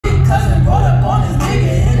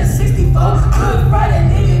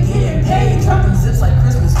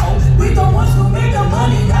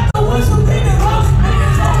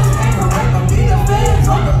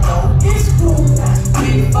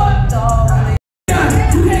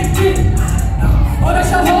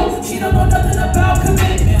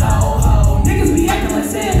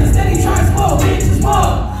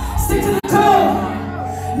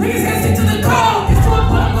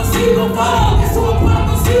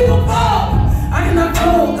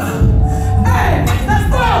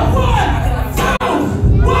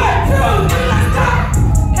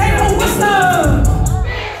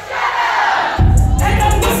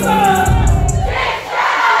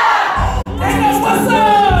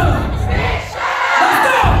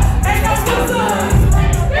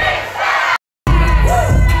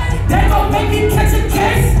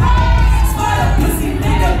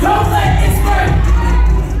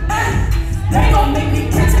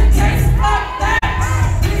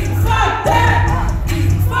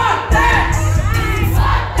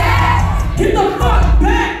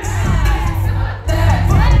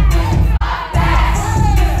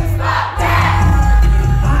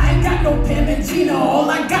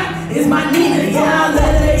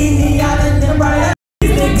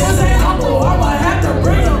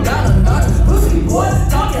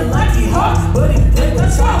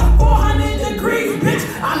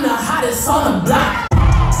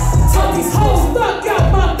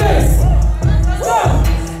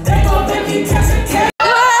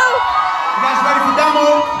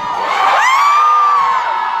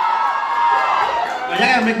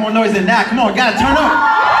than that. Come on, gotta turn up.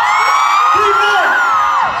 People,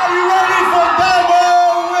 are you ready for Domo?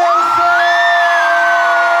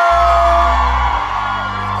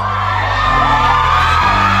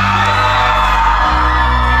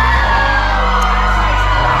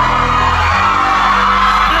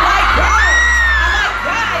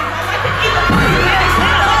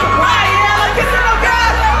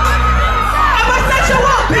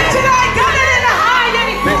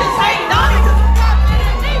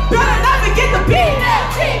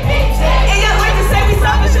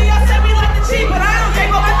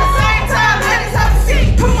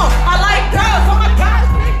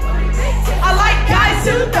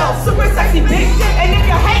 Super sexy bitch, and if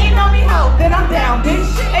you're hating on me, ho, then I'm down, bitch.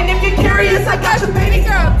 And if you're curious, I got your baby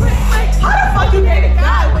girl. How the fuck you date a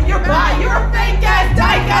guy when you're bi? You're a fake ass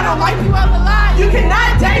dyke. I don't like you on the line. You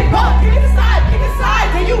cannot date both. Pick a side, pick a side.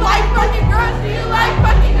 Do you like fucking girls? Do you like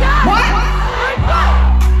fucking guys? What?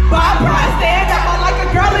 Bob Price stand up on like a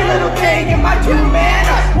girly little thing in my two man.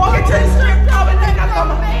 Walking to the strip club and then I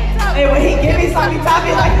come up. And when he give me something,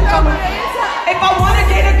 toppy like the summer. If I wanna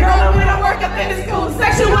date a girl and when I work up in the school,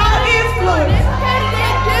 sexuality is fluid.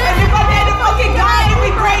 And if I date a fucking guy and we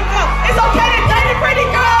break up, it's okay to date a pretty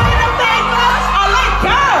girl and I'm thankful. I like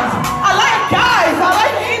girls. I like guys. I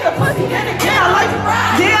like to eat the pussy and again I like to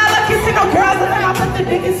ride. Yeah, I like kissing no girls and then I put the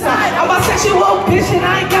dick inside. I'm a sexual bitch and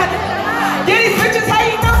I ain't got it. Yeah, these bitches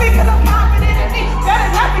hating on me cause I'm confident in me. Better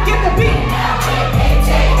not forget the beat.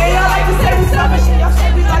 And y'all like to say we selfish and y'all say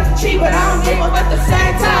we like to cheat, but I don't give up at the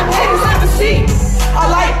same time. Haters have a seat. I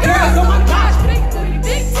like girls, oh my gosh.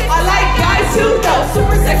 I like guys too though,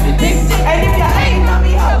 super sexy big dick. And if you're hating on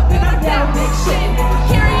me, ho, then I'm down big shit.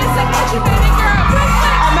 Curious about you, baby girl.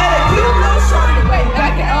 I met a cute little shorty way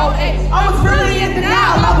back in 08. I was really in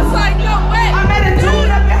denial, I was like, no way. I met a dude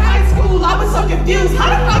up in high school, I was so confused. How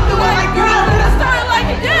the fuck do I like girls? Then I started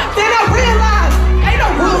liking them. Then I realized, ain't no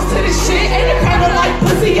rules to this shit. Ain't a crime to like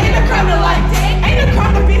pussy, ain't a crime to like dick. Ain't a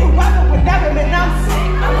crime to be whoever would never been I'm sick.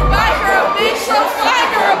 I'm a bi girl, bitch, so fly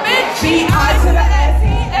girl, bitch. B-I to the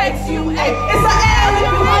S-E-X-U-A. It's a L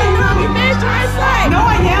if you hating on me, bitch, you're insane. No,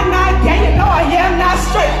 I am not gay, you know I am not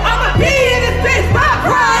straight. I'm a B in this bitch, my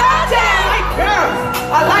pride, I'm down. I like girls,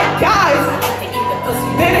 I like guys.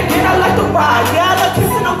 Then again, I like to ride. Yeah, I like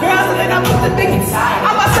kissing on girls and then I put the dick inside.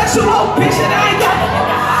 I'm a sexual bitch and I ain't got it.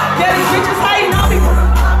 Yeah, these bitches hating on me cause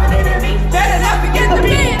I'm confident in me. Better not forget the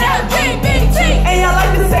B-N-L-G-B-T. And y'all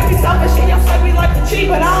like to say we selfish and y'all say we like to cheat,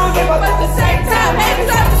 but I don't give up at the same time. Haters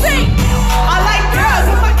have a seat. I like girls,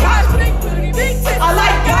 oh my gosh. I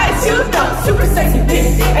like guys too though, super sexy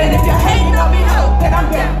bitch. And if you're hating on me, ho, then I'm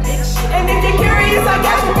down. And if you're curious, I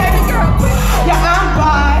got you, baby girl. Yeah, I'm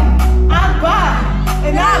bi.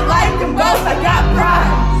 And I like them both, I got pride.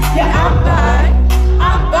 Yeah, I'm bi.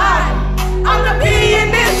 I'm the B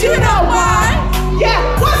in this, you know why. Yeah,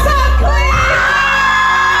 what's up, Clean?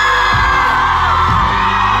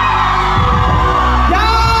 Yo!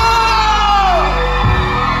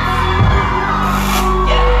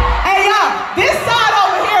 Yeah. Hey, y'all, this side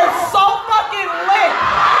over here is so fucking lit.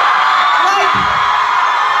 Like,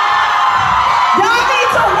 y'all need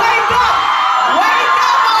to wake up. Wake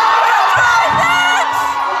up over here.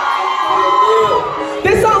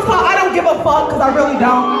 This song's called I Don't Give a Fuck, because I really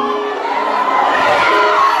don't.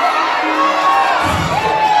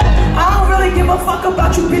 Give a fuck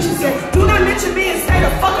about you bitches, yeah. Do not mention me and stay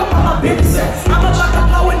the fuck up on my business, yeah. I'm about to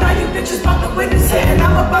blow and now you bitches about to witness it. And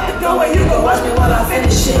I'm about to go and you go watch me while I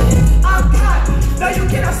finish it. I'm cocky, no you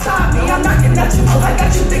cannot stop me. I'm knocking at you, I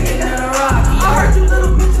got you thinking that I'm rock. I heard you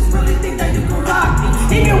little bitches really think that you can rock me.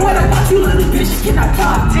 Even when I watch you little bitches cannot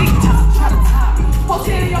talk. TikTok, try to top me.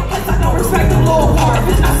 Post it in your place, I don't respect the little part.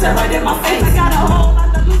 Bitch, I said right in my face, I got a whole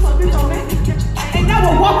lot to lose, so bitch, don't make me get you. And I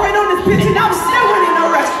will walk right on this bitch and I'm still winning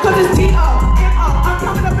no rest. Cause it's T.O.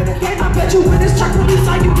 Coming up in the game, I bet you when this track release,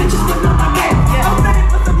 all you bitches still know my name. Yeah, I'm ready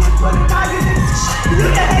for some hits, but now you niggas. You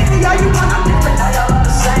can hate me all you want, I'm different, now y'all all the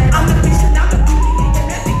same. I'm the beast and I'm the beauty, and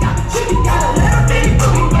everything got the truth. Got a little bitty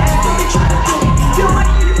booty, yeah, you can try to do it. You like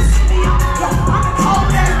you to see me, I'm the drunk, I'm a cold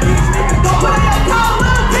ass bitch, nigga, go put it up, cold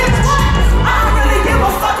little bitch. I don't really give a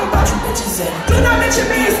fuck about you bitches, do not mention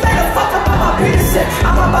me and stay the fuck up on my business.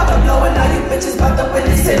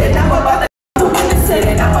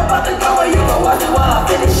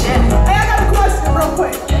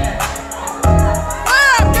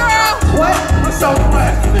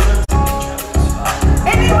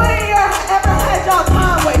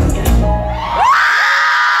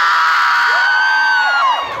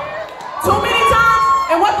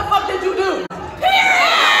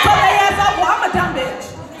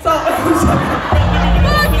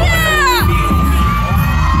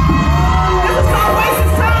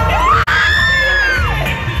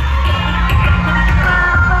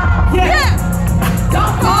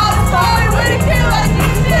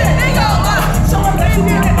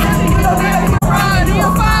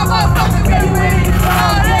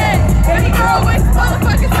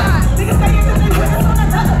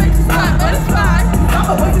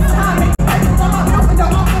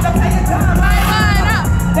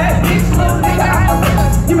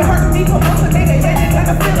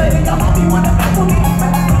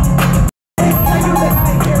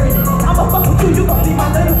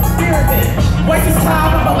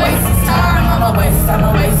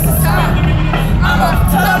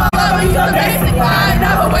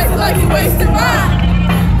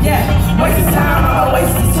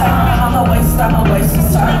 waste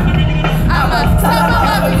of time. I'ma tell my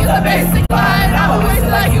lover use a basic line. I'ma waste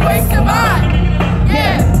it like you wasted mine.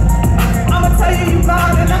 Yeah. I'ma tell you you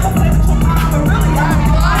lied and I'ma play with your mind, but really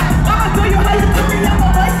I'm lying. I'ma do you how you do me, I'ma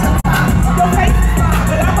waste your time. Your face is fine,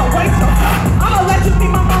 but I'ma waste your time. I'ma let you be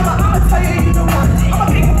my mama, I'ma tell you you the one. I'ma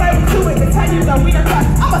be compared to it and tell you that we are cut.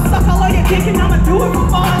 I'ma suck all of your dick and I'ma do it for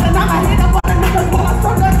fun. And I'ma hit up on the niggas while I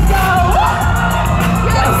start to go.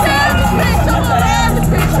 You're a savage bitch, I'm a ravage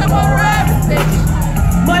bitch, I'm a ravage bitch.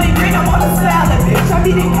 Money green, I'm on a salad bitch, I'm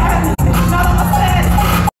eating cabbage bitch, not on a salad.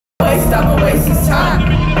 I'ma waste his time.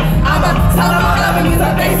 I'ma tell him I'ma use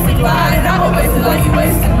a basic line. I'ma waste it like you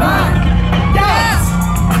wasted mine. Yes!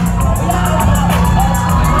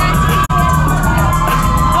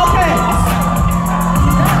 Okay.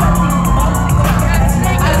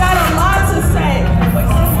 I got a lot to say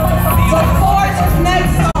before this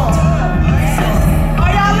next song.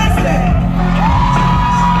 Are y'all listening?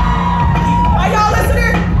 Are y'all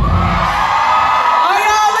listening? Are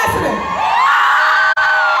y'all listening?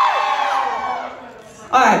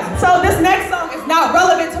 Alright, so this next song is not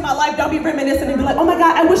relevant to my life. Don't be reminiscing and be like, oh my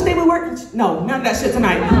God, I wish they would work. No, none of that shit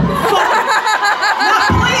tonight.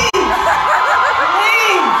 Not please.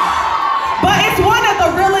 Please. But it's one of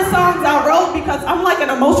the realest songs I wrote because I'm like an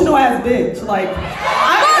emotional ass bitch. Like,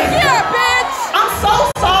 bitch. I'm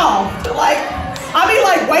so soft. Like, I be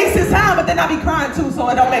like wasting time, but then I be crying too, so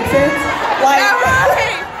it don't make sense. Like,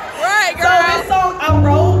 right, girl. So this song I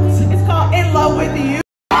wrote, it's called In Love With You.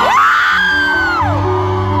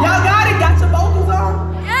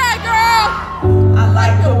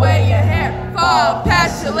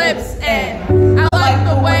 Past your lips, and I like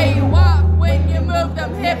the way you walk when you move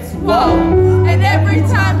them hips, whoa. And every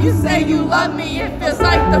time you say you love me, it feels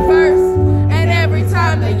like the first. And every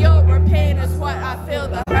time that you're repeat is what I feel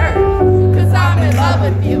the hurt. Cause I'm in love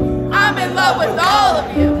with you, I'm in love with all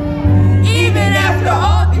of you. Even after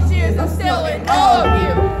all these years, I'm still in awe of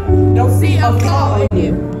you. Don't see a flaw in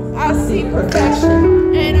you, I see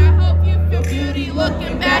perfection. And I hope you feel beauty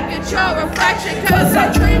looking back at your reflection. Cause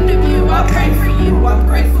I dreamed of you, I pray for you, I'm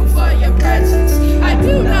grateful for your presence. I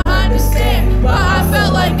do not understand, but I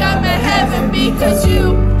felt like I'm in heaven because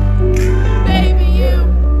you, baby, you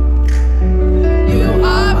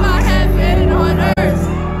are my heaven on earth.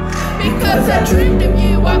 Because I dreamed of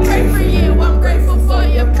you, I pray for you, I'm grateful for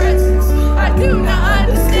your presence. I do not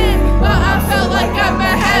understand, but I felt like I'm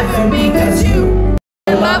in heaven because you,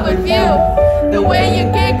 in love with you. The way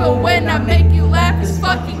you giggle when I make you laugh is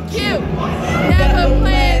fucking cute. Never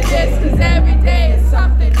planned this, cause every day is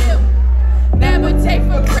something new. Never take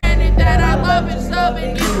for granted that I love and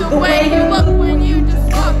loving you. The way you look when you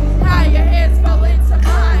just walk, how your hands fell into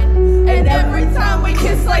mine. And every time we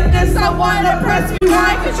kiss like this, I wanna press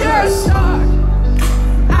rewind, cause you're a star.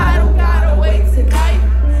 I don't gotta wait tonight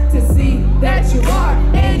to see that you are.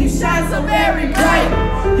 And you shine so very bright.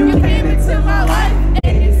 You came into my life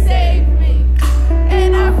and you saved me.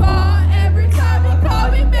 And I fall every time you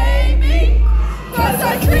call me baby. Cause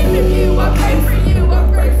I dreamed of you, I pray for you,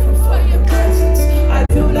 I'm grateful for your presence. I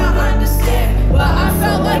do not understand, but I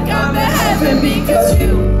felt like I'm in heaven because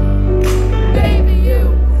you, baby, you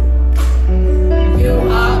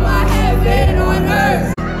are my heaven on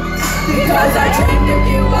earth. Because I dreamed of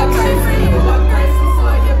you, I pray for you, I'm grateful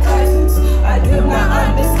for your presence. I do not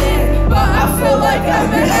understand, but I feel like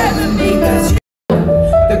I'm in heaven because you.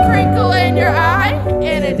 The crinkle in your eye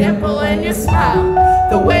and a dimple in your smile.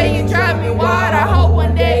 The way you drive me wild, I hope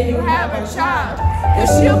one day you have a child. Cause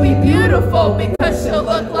she'll be beautiful because she'll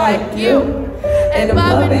look like you. And if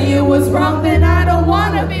loving you was wrong, then I don't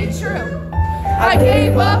wanna be true. I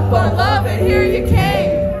gave up on love and here you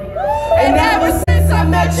came. And ever since I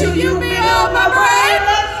met you, you've been on my brain.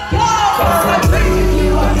 Let's go! Cause I dream of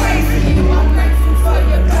you, I pray for you, I'm grateful for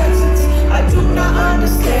your presence. I do not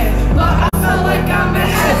understand, but I feel like I'm in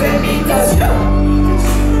heaven because you,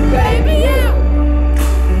 baby,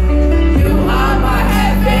 you are my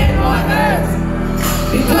heaven on earth.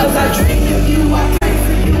 Because I dream of you, I pray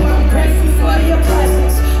for you, I'm grateful for your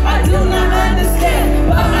presence. I do not understand,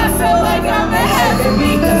 but I feel like I'm in heaven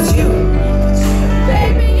because you,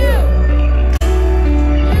 baby, you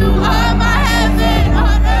are my heaven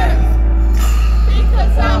on earth.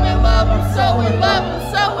 Because I'm in love, I'm so in love, I'm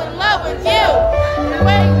so in love with you.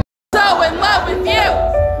 Wait, so in love with you.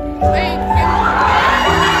 Thank you.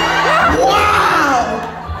 Wow!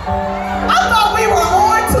 I thought we were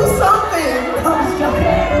on to something. I'm just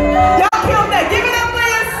joking. Y'all killed that. Give it up for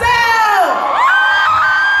yourself.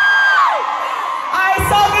 Alright,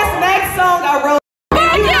 so this next song I wrote. If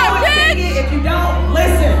you know it, sing it. If you don't,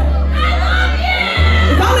 listen.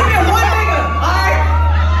 It's only been one nigga, alright?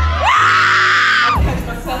 I'll catch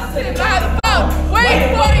myself sitting by the phone. Wait.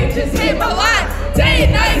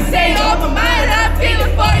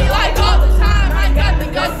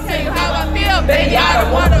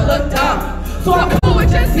 So I'm cool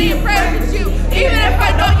with just being friends with you. Even if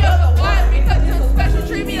I know you're the one, because you're special,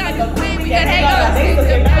 treat me like a queen. We can hang out and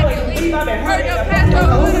sleep immaculately. Heard your past, but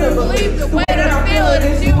I wouldn't believe the way that I'm feeling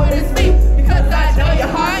is you and it's me. Because I know your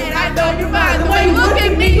heart and I know your mind. The way you look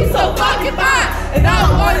at me, you so fucking fine. And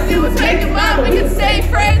all I want to do is make it mine. We can stay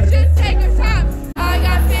friends, just take your time. I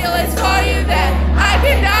got feelings for you that I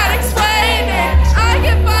cannot explain it. I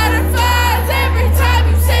get butterflies every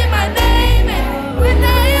time you say my name. And when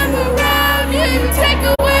I am around you, you take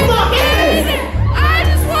away the pain. I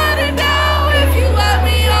just want to know if you love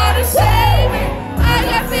me all the same. I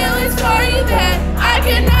got feelings for you that I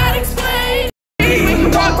cannot explain. We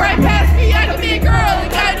can walk right past me. I could be a girl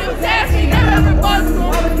and gotta do is ask me. Never ever was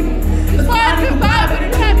it's hard to goodbye, but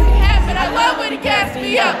it had to happen. I love when he gassed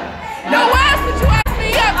me up. No ass, but you asked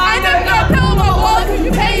me up. I ain't never gonna pillow my wallet because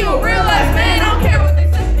you pay you a real life man. I don't care what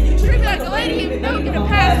they say. You treat me like a lady, even though you get a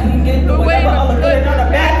pass. The way you're good, not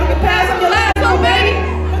a bad looking pass on your last little baby.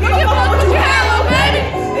 Don't give a fuck what you had, little baby.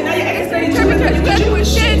 And now you're explaining tripping because you got you with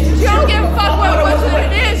shit. You don't give a fuck what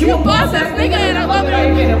it is. You a boss ass nigga and I love it.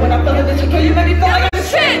 When I'm feeling that you kill, you make me feel like I'm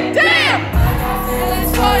shit. Damn! I got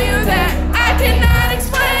feelings for you that I cannot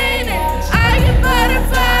explain it. I get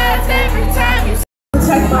butterflies every time you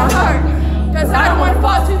protect my heart. Cause I don't want to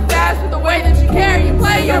fall too fast with the way that you carry and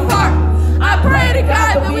play your part. I pray to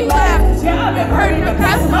God that we laugh. Cause yeah, I've been hurting in the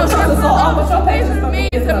past and no trust is all, but your patience for me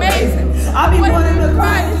is amazing. I be wanting to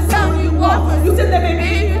cry and just tell you off. You said that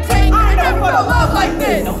baby, you take. I ain't never felt love like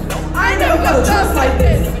this. I ain't never felt just like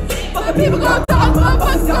this. Fucking people gon' talk,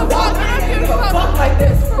 motherfuckers gon' walk, and I'm here to fuck like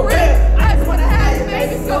this, for real. I just wanna have you,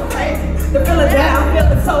 baby, so crazy. The feeling that I'm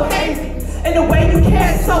feeling so hazy, and the way you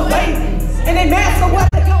care is so lazy. And they mad so what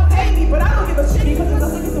they gon' hate me, but I don't give a shit because it's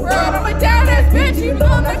nothing in the world. I'm a down ass bitch, you know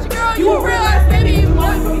I'm not your girl, you a real ass baby, you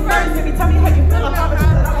want me first. Baby, tell me how you feel about it,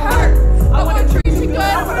 I'm hurt. I wanna treat you good,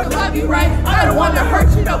 I wanna love you right. I don't wanna hurt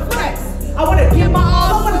you, no flex. I wanna give my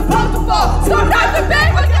all, I wanna pump the fall. So I'm not the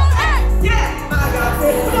back like your ex. Yeah, I got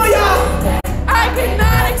it. Come on, y'all. I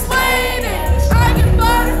cannot explain it. I get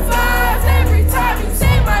butterflies every time you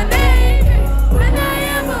say my name. When I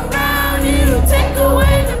am around you, take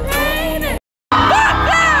away the pain. Fuck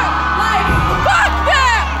that! Like, fuck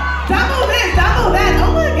that! Domo this, Domo that.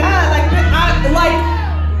 Oh my god,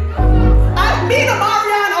 me and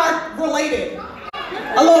Amarion are related.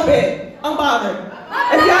 A little bit. I'm bothered.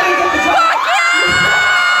 If y'all didn't get the joke.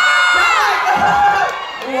 Fuck yeah!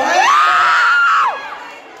 What?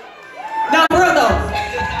 Now, bro, though,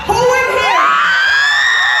 who in here?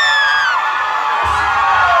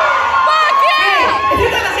 Fuck yeah! Hey, if you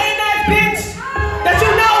got a hating ass bitch that you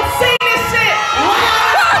know, sing this shit.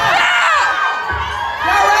 Fuck yeah!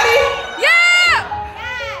 Y'all ready? Yeah!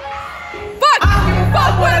 Fuck! I don't give a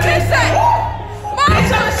fuck what a bitch say. My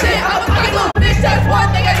shit, I'm a fucking little bitch. That's one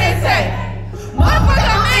thing I didn't say. Motherfucker,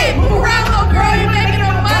 I'm in. Move around, little girl. You making no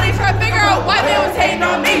money. Try to figure out why they was hating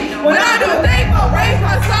on me. When I do a thing, I'll raise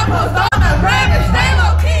myself. Stay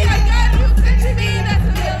low key, I got you. Picture me, that's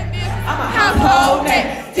a million bitch. I'm a household name.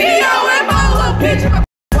 T.O.M.O. little bitch.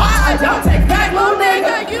 Why I don't take back, little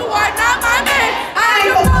nigga? You are not my man. I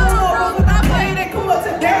ain't gonna follow the rules when I'm playing it cool up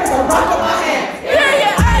to there. So rock on my hand.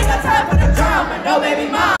 Yeah, I ain't got time for the drama. No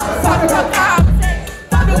baby mama. Talk about conversation.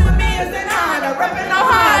 Fucking with me is an honor. Reppin' no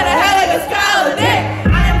hard. I had like a scholar dick.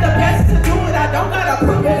 I am the best to do it. I don't gotta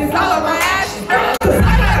prove it. It's all on my ashes, bro. Cause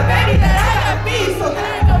I got a baby that I got feed. So there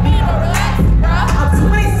ain't gonna be no relax.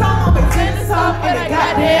 But I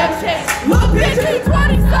goddamn shit. Little bitch, you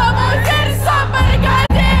 20 something, I'm getting something, but I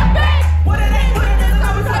goddamn back. What it ain't,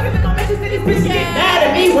 I was talking to no bitches, and these bitches get mad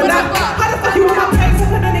at me when I fuck. How the fuck you want my face, so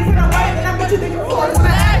when they get away, then I'm what you think you're for. When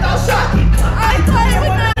I act all shocking, I ain't playing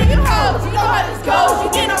with none of you hoes. You know how this goes, you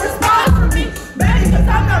get no response from me. Baby, cause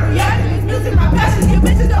I'm not reacting, these music, my passion, you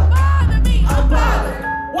bitches don't bother me. I'm bothered.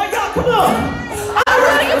 Well, y'all, come on. I'm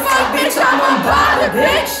really a fuck, bitch, I'm unbothered,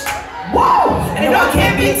 bitch. Whoa! And I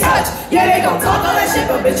can't be touched. Yeah, they gon' talk all that shit,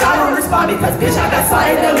 but bitch, I don't respond because bitch, I got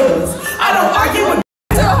something to lose. I don't argue with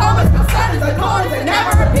to homies, my son is a corner and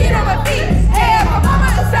never repeat on my feet. Hey, my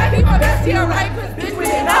mama is sad, be my bestie, alright? Cause bitch, we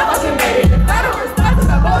did not fucking made it. I don't respond to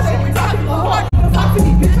my bullshit, we talking a whore. Talk to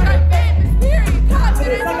me, bitch, I'm famous, period.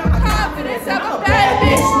 Confidence, I got my confidence, I'm a bad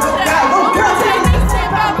bitch. No doubt, little girl, take me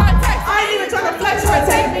about my text. I ain't even trying to flex or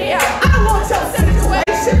take me out. I don't want your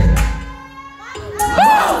situation.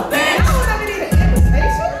 Move, bitch!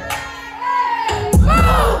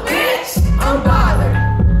 I'm bothered.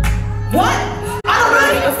 What? I don't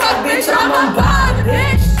really give a fuck, bitch. I'm unbothered,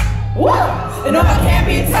 bitch. Woo! And no, I can't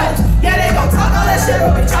be touched. Yeah, they gon' talk all that shit,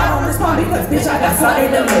 but bitch, I don't respond because bitch, I got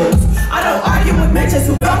something to lose. I don't argue with bitches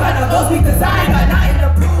who don't got no goals because I ain't got nothing to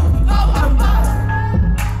prove. Oh, I'm bothered.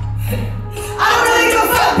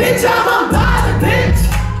 bitch, I'm unbothered, bitch.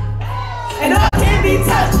 And all can be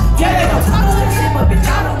touched. Yeah, they don't talk like shit, but bitch,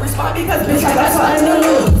 I don't respond because bitch, I got something to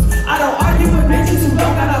lose. I don't argue with bitches who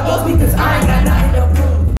don't got no goals because I ain't got nothing to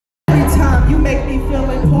prove. Every time you make me feel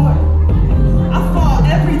important, I fall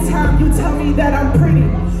every time you tell me that I'm pretty.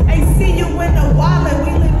 Ain't see you in a while and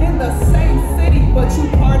we live in the same city, but you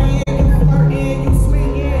partying, you flirting, you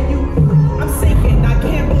swinging, I'm sinking, I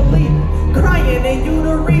can't believe it. Crying and you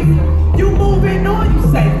the reason. You moving on, you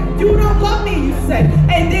say. You don't love me, you say.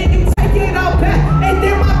 And then you take it all back, and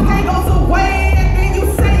then my pain goes away, and then you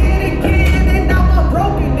say it again, and now I'm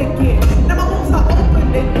broken again. Now my wounds are open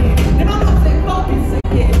again, and I'm losing focus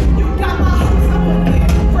again. You got my hopes up again.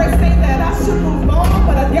 First say that I should move on,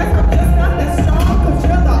 but I guess I'm just not that strong, cause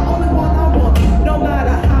you're the only one I want. No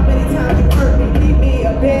matter how many times you hurt me, leave me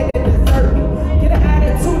a bed and desert me. Get an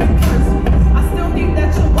attitude and curse me. I still think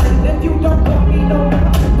that you're worth it. If you don't want me no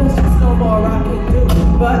more, there's just no more I can do.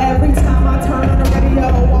 But every time I turn on the radio,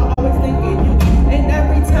 I always thinking you. And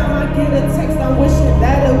every time I get a text, I'm wishing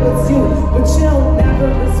that it was you. But you'll never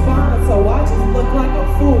respond, so I just look like a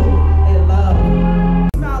fool in love.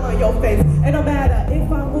 Smile on your face, and no matter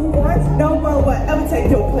if I move on, no one will ever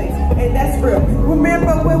take your place. And that's real.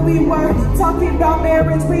 Remember when we were talking about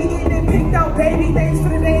marriage, we even picked out baby names for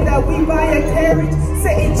the day that we buy a carriage.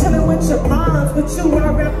 Sitting chilling with your moms, but you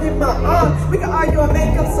were wrapped in my arms. We can argue and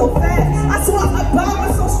make up so fast. I swear a bond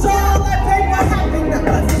was so strong, like baby, what happened to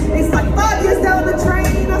us? It's like 5 years down the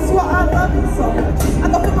drain. I swear I love you so much. I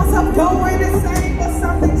go feel myself going insane, but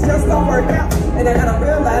some things just don't work out. And then I don't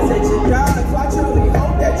realize that you're gone. So I truly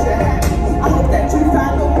hope that you're happy. I hope that you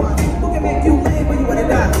find the one who can make you live when you wanna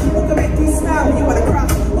die, who can make you smile when you wanna cry,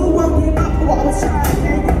 who won't give up, who always try.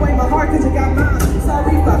 Can't give away my heart cause you got mine.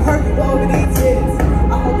 Sorry if I hurt you over these years.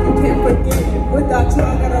 I hope you can forgive me. Without you,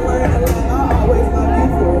 I gotta learn to love. I always love you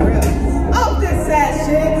for real. Oh, this sad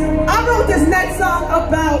shit. I wrote this next song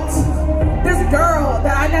about this girl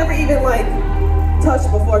that I never even like touched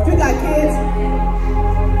before. If you got kids,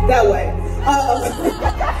 that way.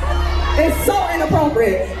 It's so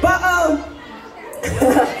inappropriate. But I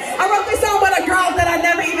wrote this song about a girl that I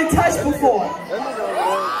never even touched before.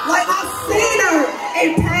 Like I've seen her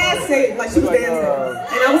in passing, like she was dancing,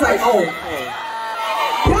 and I was like, oh.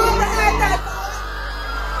 Y'all ever had that?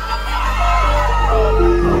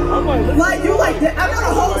 Like you like that? I got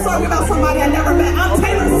a whole song about somebody I never met. I'm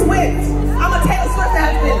Taylor Swift. I'm a Taylor Swift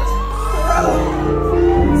ass bitch.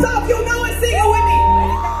 So if you know it, sing it with me.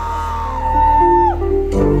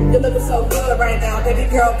 You're looking so good right now, baby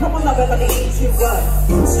girl. Come on over, let me eat you up.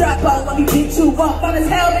 Strap on, let me beat you up. Fun as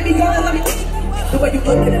hell, baby girl, let me. The way you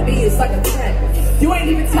looking at me is like a trap. You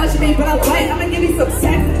ain't even touch me, but I'm right. I'ma give you some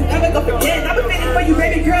sex. You never go forget. I've been waiting for you,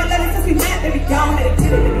 baby girl. Let it just be mad, baby. Go ahead and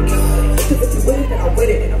get it, baby. Cause if you with it, then I'm with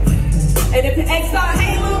it, and I'm with it. And if your ex start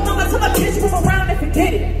hanging, little mama, till I kiss you from around and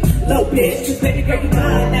forget it. Little bitch, cause baby girl, you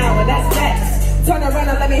mine now, and that's that. Turn around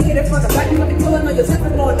and let me hit it from the back. You let me pulling on your chest,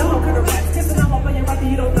 I'm going on, kind of rap. Kissing on my your right,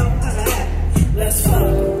 you don't know how to act. Let's fuck.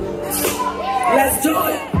 Let's do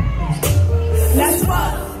it. Let's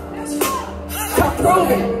fuck. Come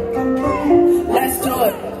prove it. Let's do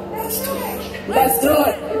it. Let's do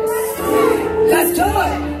it. Let's do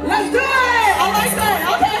it. Let's do it. I like that.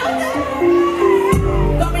 Okay, okay.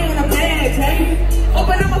 Throw me in a bag, baby.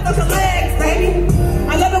 Open up my fucking legs, baby.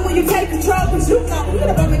 I love it when you take control, cause you know you're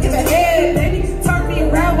about to give a head, baby. Turn me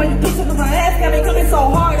around while you kissing on my ass. Got me coming so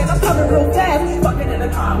hard and I'm coming real fast. Fucking in the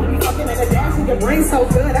car, when you fucking in the dance, you can bring so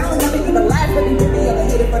good. I don't never even laugh, but you give me up and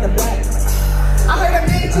hit it from the back. I heard I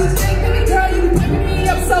made you think, baby girl, you picking me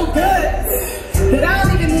up so good that I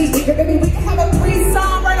don't even need you, baby. We can have a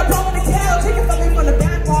threesome right up on the couch. Take it from me from the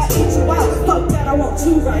back while I eat you out. Fuck that, I want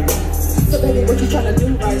you right now. So baby, what you trying to do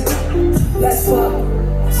right now? Let's fuck.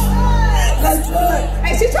 Let's do it.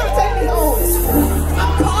 Hey, she's trying to take me home.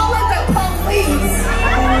 I'm calling the police.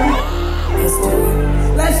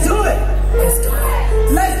 Let's do it. Let's do it.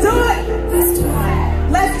 Let's do it. Let's do it.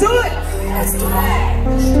 Let's do it. Let's do it.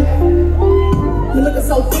 You're looking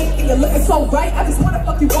so thick and you're looking so right. I just wanna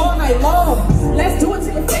fuck you all night long. Let's do it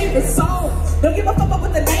to your favorite song. Don't give a fuck about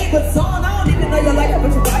what the name was on. I don't even know you like her,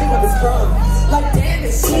 but your body where it's from. Like damn,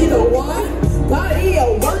 is she the one? Body a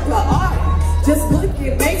work of art. Just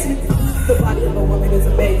looking makes me. The body of a woman is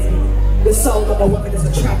amazing. The soul of a woman is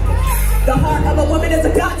attractive. The heart of a woman is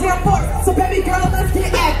a goddamn force. So baby girl, let's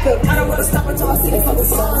get active. I don't wanna stop until I see the fucking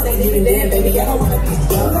song. Ain't even there, baby. I don't wanna be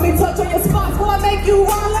done. Let me touch on your spots while I make you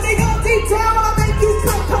run. Let me go deep down while I make you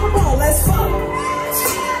come. Come on, let's fuck.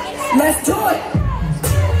 Let's do it.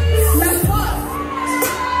 Let's fuck.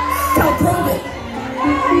 Come prove it.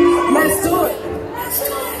 Let's do it.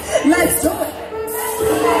 Let's do it.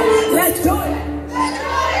 Let's do it.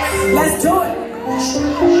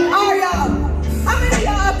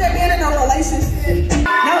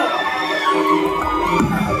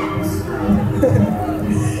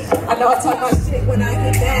 know I talk my shit when I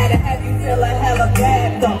get mad. I have you feeling hella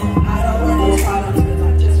bad though. I don't wanna try to feel,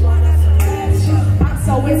 I just wanna flash. I'm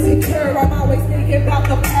so insecure, I'm always thinking about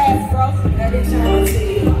the past, bro. Every time I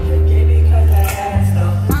see you, I forget because I asked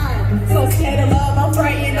though. I'm so scared of love, I'm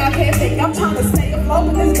frightened, I can't think. I'm trying to stay afloat,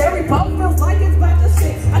 but this very boat feels like it's about to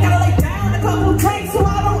shit. I gotta lay down a couple drinks so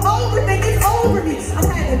I don't overthink it's over me. I'm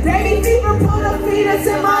having baby fever, put a fetus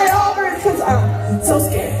in my ovaries, cause I'm so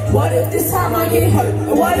scared. What if this time I get hurt?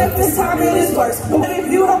 What if this time it is worse? What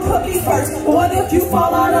if you don't put me first? What if you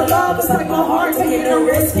fall out of love? It's like my heart taking a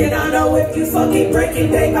risk, and I know if you fucking break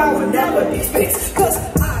it, babe, I will never be fixed. Cause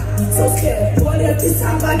I'm so scared. What if this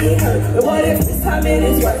time I get hurt? What if this time it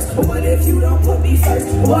is worse? What if you don't put me first?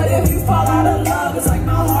 What if you fall out of love? It's like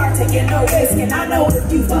my heart taking a risk, and I know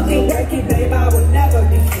if you fucking break it, babe, I will never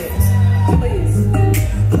be fixed.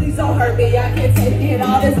 Please don't hurt me. I can't take it.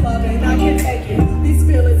 All this loving, I can't take it. These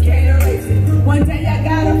feelings can't erase it. One day I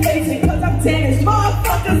gotta face it, cause I'm damaged.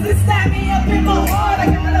 Motherfuckers that stab me up in my heart. I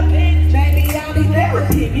gotta pinch. Maybe I need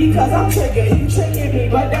therapy because I'm triggered. You trigger me,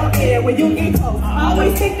 but don't care when you get close. I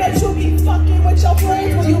always think that you be fucking with your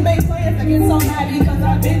friends when you make plans. I get so mad because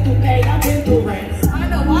I've been through pain, I've been through rain. I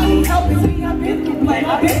know I need help, it's me, I've been through blame,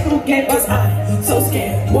 I've been through game, but I'm so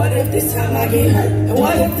scared. What if this time I get hurt? And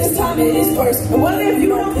what if this time it is worse? And what if you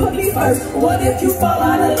don't put me first? What if you fall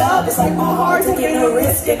out of love? It's like my heart taking a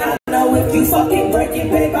risk, and I know if you fucking break it,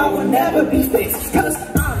 babe, I will never be fixed. Cause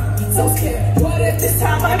I'm so scared. What if this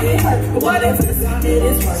time I get hurt? What if this time it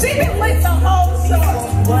is worse? She been lit the whole show.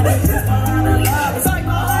 What if this fall out of love? It's like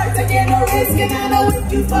my heart taking a risk, and I know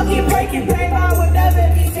if you fucking break it, babe, I will never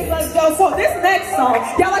be fixed. Let's go. So this next song,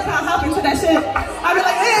 y'all like how I hop into that shit? I be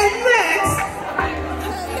like, and next.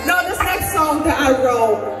 No, this next song that I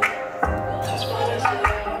wrote.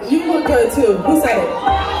 You look good too. Who said it?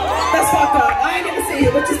 That's fucked up. I ain't even see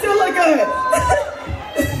you, but you still look good.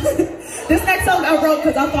 This next song I wrote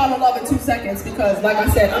because I fall in love in 2 seconds because, like I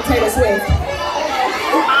said, I'm Taylor Swift.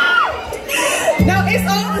 Now, it's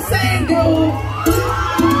all the same, dude.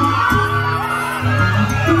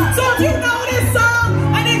 So if you know this song,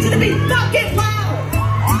 I need you to be fucking loud.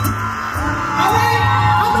 Alright?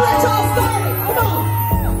 I'm gonna let y'all start it. Come on.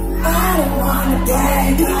 I don't wanna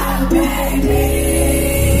break my baby.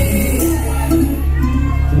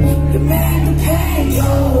 You make the pain go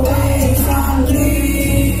away from me.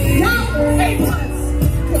 Now, 8 months.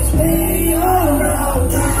 Cause when you're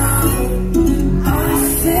around, I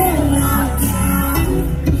feel like down.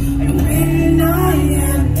 And when I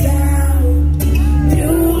am down,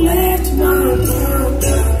 you lift my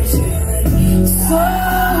foundation. So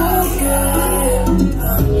good,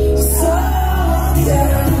 so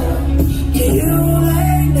down. Can you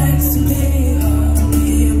lay next to me?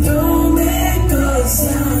 Honey, don't make a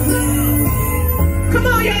sound. Come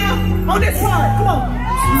on, y'all, on this part, come on.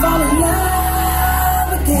 Fall in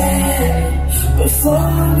love again.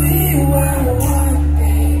 Before we were one,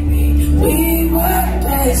 baby, we were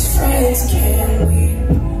best friends, can we?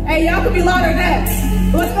 Hey, y'all could be louder than that.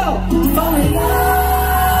 Let's go. Fall in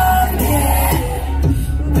love again.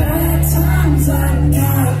 Bad times are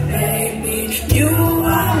not, baby. You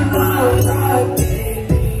are my rock,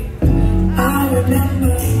 baby. I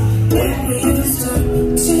remember when we used to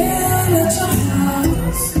chill at your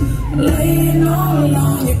house, laying all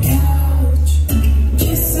on your couch,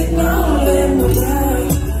 kissing all in the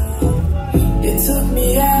night. You took me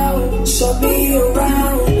out, showed me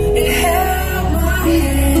around, and held my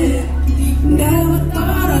hand. Never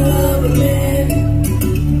thought I'd love again.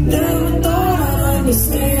 Never thought I'd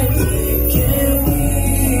understand. Can we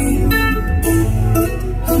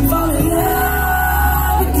fall in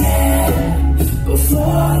love again?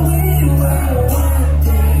 Before we were one,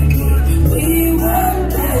 baby, we were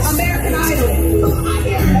best. American Idol. I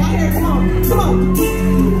hear it, come on, come on.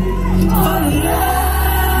 Fall in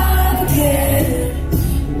love again.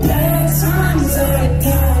 Bad times are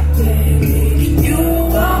gone, baby. You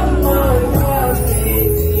are my world,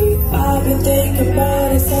 baby. I've been thinking about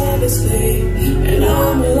it honestly, and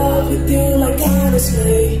I'm in love with you like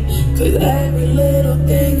honestly. Cause every little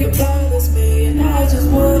thing it bothers me, and I just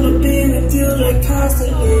wanna be with you like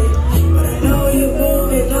constantly. But I know you're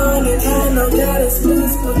moving on, and I know that it's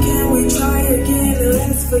loose. But can we try again and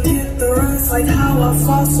let's forget the rest? Like how I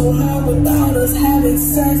fought so hard without us having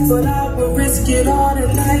sex, but I would risk it all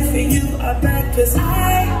tonight for you, I bet. Cause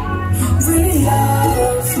I really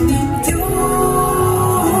love you.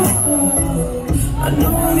 I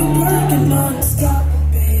know you're working on the stop,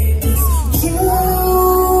 baby. It's true.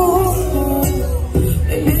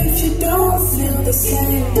 And if you don't feel the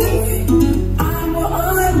same way, I will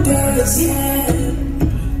understand.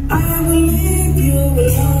 I will leave you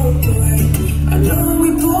alone, boy. I know we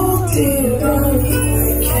both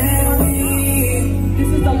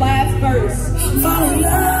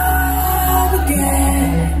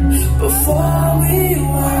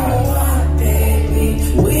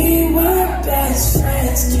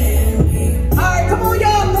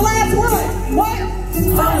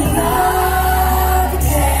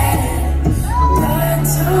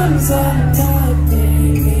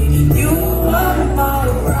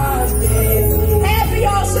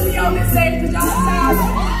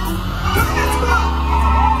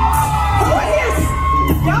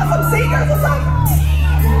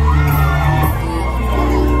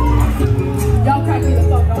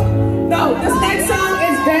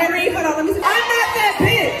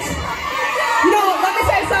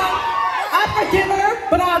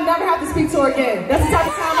tour again. That's the type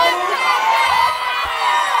of time I'm on.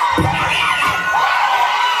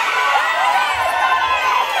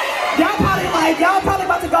 Y'all probably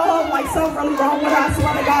about to go home like something really wrong with her. I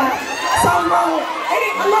swear to God. Something wrong. It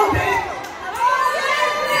ain't a little bit.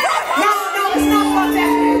 No, it's not about that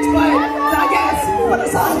bitch, but I guess for the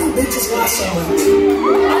song. These bitches want so much.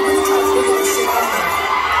 I'm just trying to figure this shit out.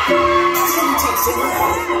 Let me take shit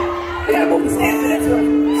out. We gotta move the stand for this one.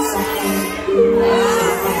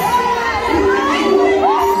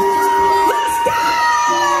 Let's go!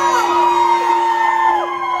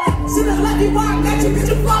 Should've let me walk, got you bitch,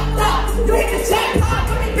 you fucked up. You hit the jackpot,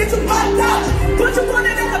 but me bitch, you fucked up. But you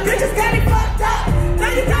wanted all the bitches got me fucked up. Now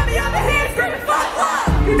you got me on the head screaming fuck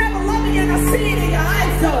love. You never loved me and I see it in your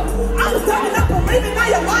eyes though. I was dumb enough believing all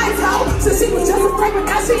your lies though. So she was just a friend, but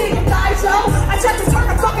now she ain't a guy show. I tried to turn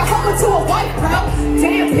a fucking hoe into a wife, bro.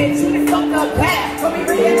 Damn bitch, you done fucked up bad. But me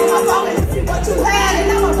reading on my phone and see what you had.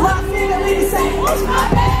 And I'm a block nigga, leave me saying, what's my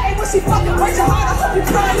bad? Hey, when she fucking breaks your heart, I hope you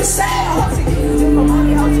cry and sad. I hope she give you my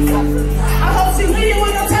money, I hope she fuck. I hope she leave you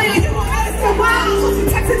when I tell you you gon' ask for why. I hope you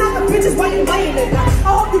texting all the bitches while you laying it down. I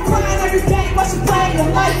hope you crying every day while she playing your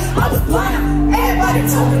life. I was blind, everybody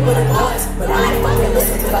told me what it was, but I ain't fucking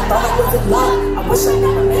listen cause I thought I was in love. I wish I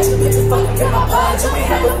never met you, bitch, you fucking get my blood. You ain't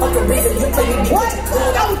have a fucking reason, you play me because you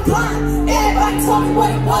could. I was blind, everybody told me what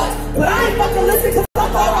it was, but I ain't fucking listen cause I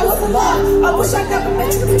thought I was in love. I wish I never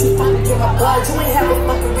met you, bitch, you fucking get my blood. You ain't have a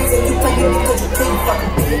fucking reason, you play me because you could, you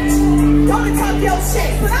fucking bitch. Don't talk your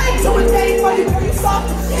shit, but I ain't doing things for you, girl, you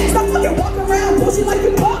soft as shit. Stop fucking walking around bullshit like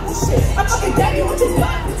you bought the shit. I fucking gave you what you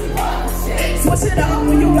bought, what you bought the shit. Switch it up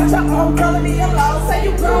when you got your own girl and me alone. Say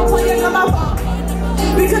you girl playing on my phone.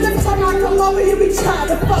 Because every time I come over, you be trying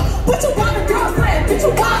to fuck. But you got a girlfriend, bitch,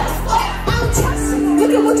 you wild as fuck. I don't trust you.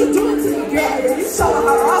 Look at what you doing to me, girl. You showing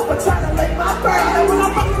her off but trying to lick my bird. And when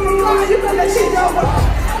I'm fucking me crying, you gonna let shit go.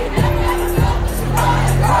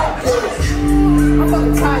 I'm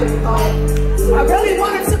fucking tired of you, ho. I really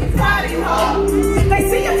wanted to be proud of you, ho. They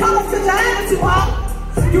see your colors cause your attitude, ho.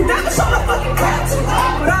 You never show the fucking crowd too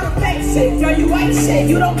long. But I don't fake shit, girl, you ain't shit.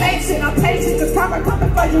 You don't make shit, I'm patient. Cause karma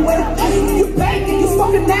coming for you with you baking, you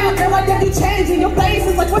smoking down, girl, like that you changing. Your face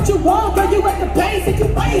is like what you want, girl, you at the basic. You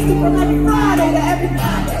wasted from every Friday to every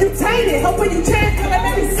night. You tainted, hoping you change, girl, and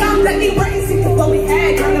every sound that me raising. Cause what we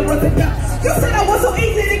had, girl, it wasn't enough. You said I was so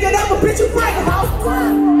easy to get over, bitch, you bragging, ho.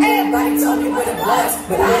 Everybody told me what it was,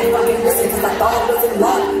 but I ain't fucking listen cause I thought I was in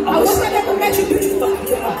love. I wish I never met you, bitch, you fucking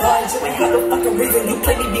get my blood. You ain't have no fucking reason, you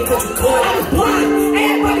play me because you could. I was blind,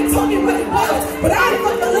 everybody told me what it was, but I ain't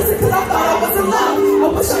fucking listen cause I thought I was in love. I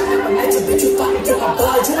wish I never met you, bitch, you fucking get my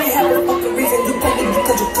blood. You ain't have no fucking reason, you play me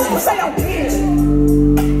because you could. Say I'm bitch.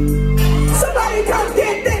 Somebody come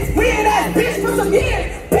get this weird ass bitch for some years,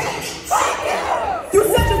 bitch. Fuck you. You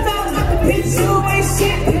said you found out the bitch, you ain't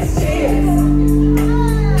shit, this shit.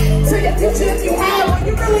 To your future if you have one,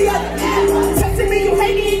 you really are the man. Texting me, you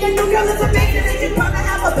hate me, and your new girl is amazing, and you're gonna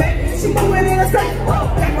have a baby. She moving in a straight road,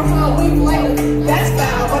 back for her a week later. That's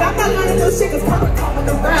foul, but I'm not gonna do shit cause karma coming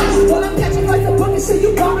around. Well, I'm catching like a book and shit,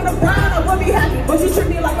 you coming around. I will be happy, but you treat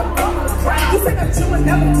me like a bum on the ground. You said that you would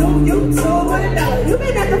never do, you too, but it never. You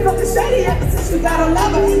been acting fucking shady ever since you got a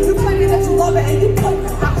lover. You claiming that you love her and you put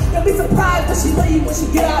her out. You'll be surprised when she leave, when she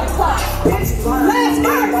get out of class. Bitch, last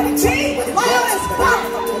word, G, loyal as fuck.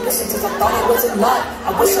 Cause I thought I was in love.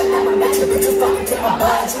 I wish I never met you, bitch, you fucking get my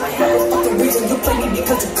blood. You ain't have no fucking reason, you play me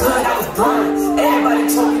because you could. I was blind, everybody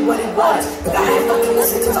told me what it was, but I ain't fucking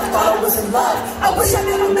listen cause I thought I was in love. I wish I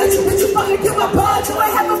never met you, bitch, you fucking get my blood. You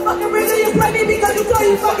ain't have no fucking reason, you play me because you could,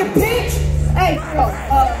 you fucking bitch. Hey, y'all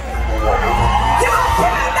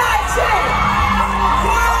kill that shit.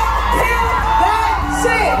 Y'all kill that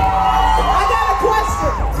shit. I got a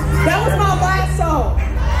question. That was my last song.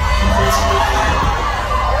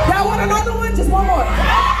 Y'all want another one? Just one more.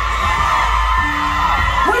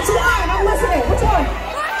 Which one? I'm listening. Which one?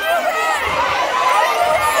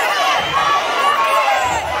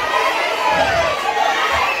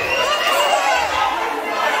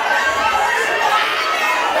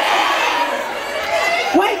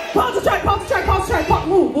 Wait, pause the track, pause the track, pause the track.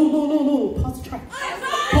 Move. Pause the track.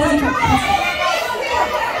 Pause the track.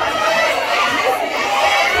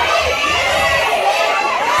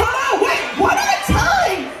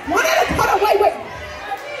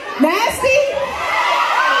 Nasty?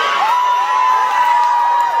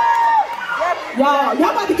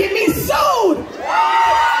 Y'all about to get me sued.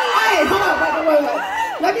 Hey, hold on, wait.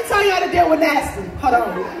 Let me tell you how to deal with nasty. Hold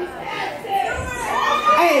on.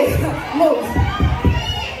 Hey, move.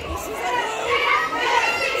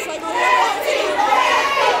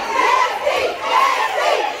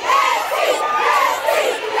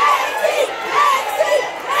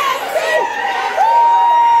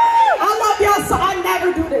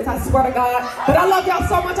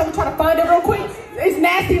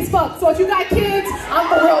 nasty as fuck. So if you got kids, I'm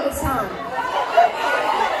for real this time.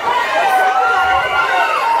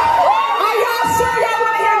 Are y'all sure y'all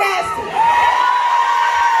want to hear nasty?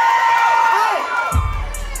 Alright.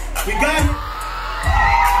 We got it.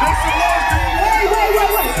 Make some noise, baby.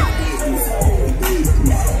 Wait.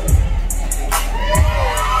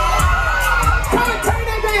 Come and turn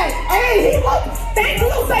that back. Hey, he look. Thank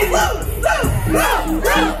you, say look.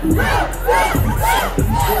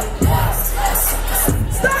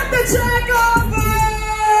 Start the track over.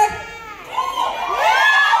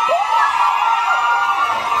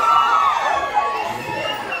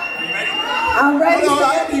 I'm ready. I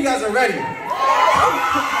hope you guys are ready. You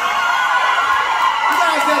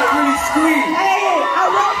guys gotta really scream. Hey,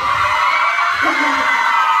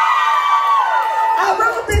 I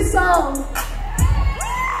wrote this song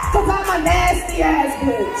because I'm a nasty ass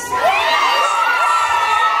bitch.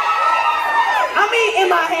 I mean in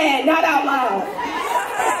my head, not out loud.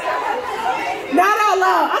 Not out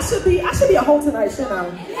loud. I should be a hoe tonight, shouldn't I?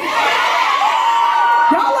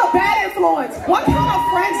 Y'all are bad influence. What kind of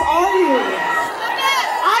friends are you?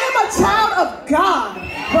 I am a child of God.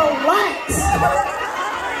 Relax.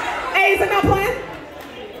 Hey, is it not playing?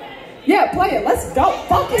 Yeah, play it. Let's go.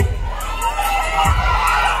 Fuck it.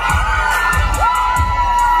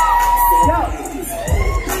 Yo.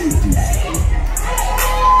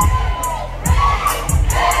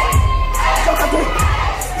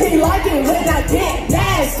 He like it when I get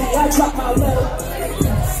nasty. I drop my little.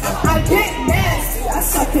 I get nasty. I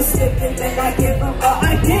suck his dick and then I give him a.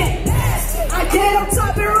 I get nasty. I get on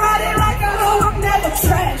top and ride it like a hoe. I'm never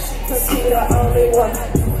trash. Cause he the only one.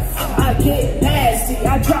 I get nasty.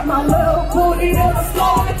 I drop my little booty to the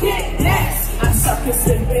floor. I get nasty. I suck his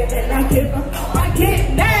dick and then I give him. I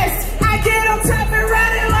get nasty. I get on top and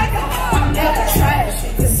ride it like a hoe. I'm never trash.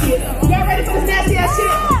 Cause he the only one. Y'all ready for this nasty ass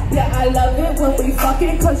shit? Yeah, I love it when we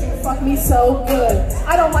fucking cause you fuck me so good.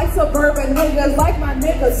 I don't like suburban niggas like my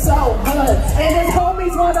niggas so hood. And his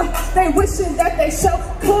homies they wishing that they show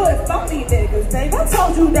could. Phony niggas, babe. I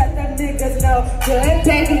told you that them niggas know good.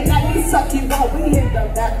 Baby, let me suck you while we in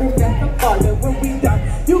the bathroom at the parlor when we done.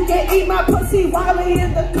 You can eat my pussy while we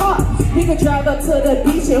in the car. We can travel to the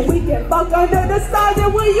beach and we can fuck under the stars.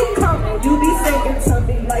 And when you coming, you be singing to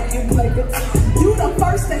me like you play guitar. You the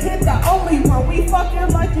first to hit, the only one. We fucking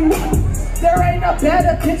like you. There ain't a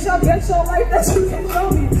better bitch, I bet your life that you can show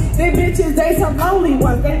me. They bitches, they some lonely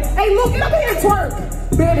ones. Hey, look, get up here and twerk.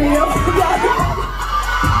 Video.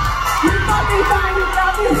 You fucking fine, you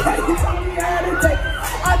got me ready. You taught me how to take.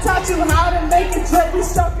 I taught you how to make it drip. You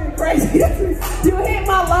stuffing crazy. You hit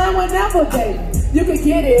my line whenever, baby. You can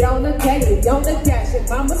get it on the daily, on the dash,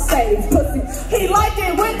 if I'm a Mercedes pussy. He like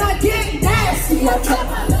it when I get nasty. I try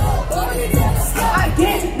my love, I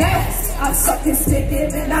get nasty. I suck his dick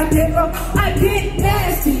in and I give up. I get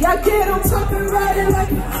nasty. I get on top and ride it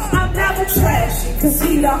like I'm never trashy. Cause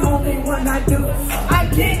he the only one I do. I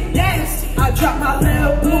get nasty. I drop my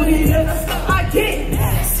little booty in. I get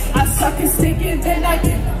nasty. I suck his dick and then I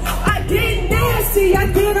get nasty. I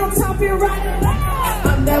get on top and ride it like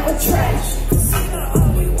I'm never trashy.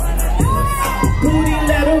 Booty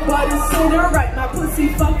little buddy, sit her right. My pussy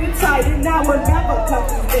fucking tight and I would never cut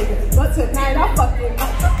this nigga. But tonight I fucking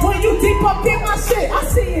when you deep up in my shit, I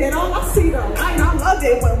see it all, I see the light. I love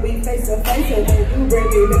it when we face to face and then you bring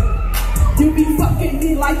it up. You be fucking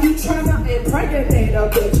me like you tryna impregnate a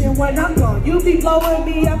bitch. And when I'm gone, you be blowing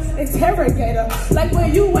me up, interrogator. Like where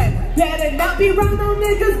you at? Better not be round no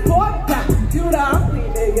niggas, boy, down. You the only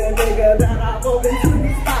nigga that I move into the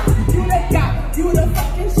spot. You the guy, you the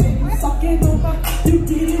fucking shit. Sucking on my, you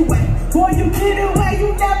get it wet. Boy, you get it wet, you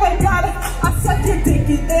never got it. I suck your dick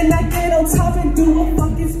and then I get on top and do a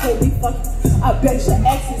fucking spooky fuck. I bet your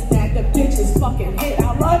ex is mad, the bitch is fucking hit.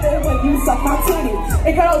 I love it when you suck my titty.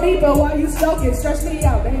 It go deeper while you stroke it, stretch me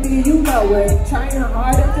out, baby, you know it. Trying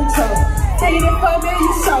hard to control. Taking it from me,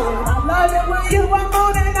 you show it. I love it when you are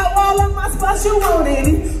moaning out all of my spots, you want it.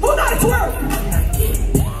 Who know to twerk?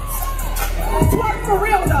 Twerk for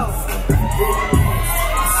real though.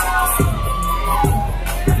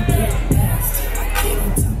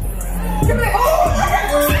 Give me, oh,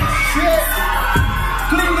 shit.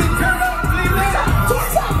 Cleveland, turn up, Cleveland.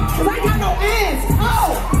 Cause I got no ends. Oh.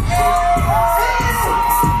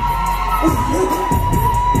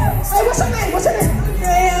 Hey, what's your name? What's your name?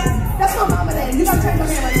 Yeah. That's my mama name. You gotta change my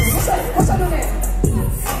name right now. What's your new name?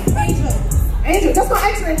 Angel. Angel. That's my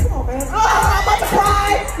ex-name. Come on, man. Oh, I'm about to cry.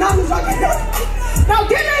 No, I'm just joking. Now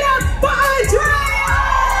give it up for Andrea.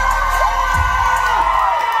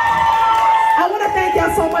 I want to thank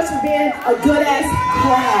y'all so much for being a good-ass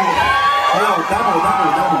crowd. Domo.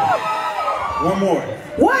 One more.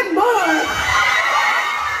 One more?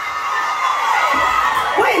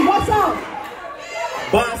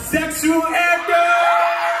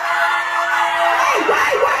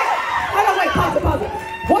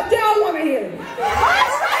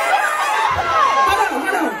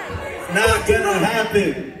 Not gonna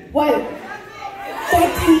happen. What?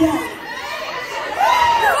 Fuck you up.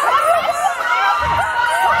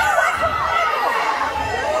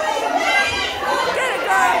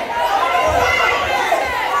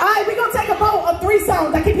 Alright, we're gonna take a vote of 3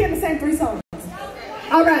 songs. I keep hearing the same 3 songs.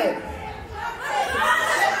 Alright.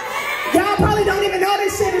 Y'all probably don't even know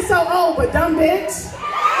this shit is so old, but dumb bitch.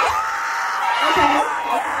 Okay.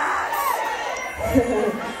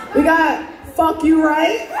 We got Fuck You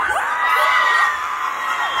Right.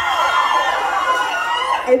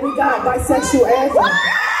 And we got Bisexual Anthem.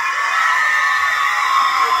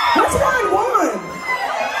 Which one won?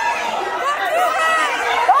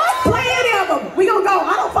 Play any of them. We gonna go.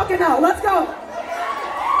 I don't fucking know. Let's go.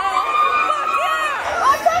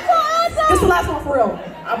 This is the last one for real.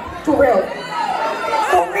 For real.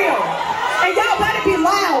 For real. And y'all better be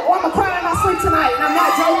loud or I'm gonna cry in my sleep tonight. And I'm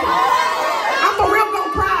not joking. I'm for real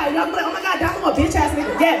gonna cry. Y'all be like, oh my God, Domo a bitch ass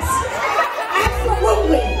nigga. Yes.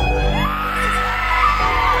 Absolutely.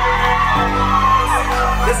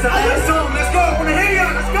 It's the last song. Let's go. I wanna hear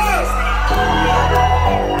y'all. Let's go.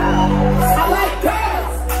 I like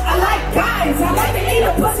girls. I like guys. I like to eat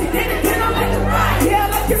a pussy. Then again, I like to ride. Yeah,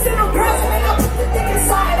 I like kissing on girls. And then I put the dick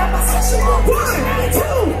inside. I'm a sexual. 1,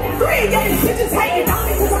 2, 3. Yeah, these bitches hating on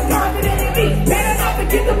me because I'm confident in me. Better not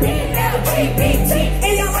forget the B-L-G-B-T.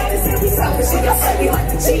 And y'all like to say we selfish. And y'all say we like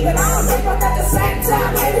to cheat. But I don't think I'm at the same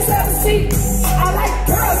time. Ladies have a seat. I like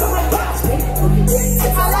girls on my box.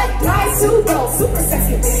 I like guys who go super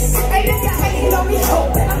sexy.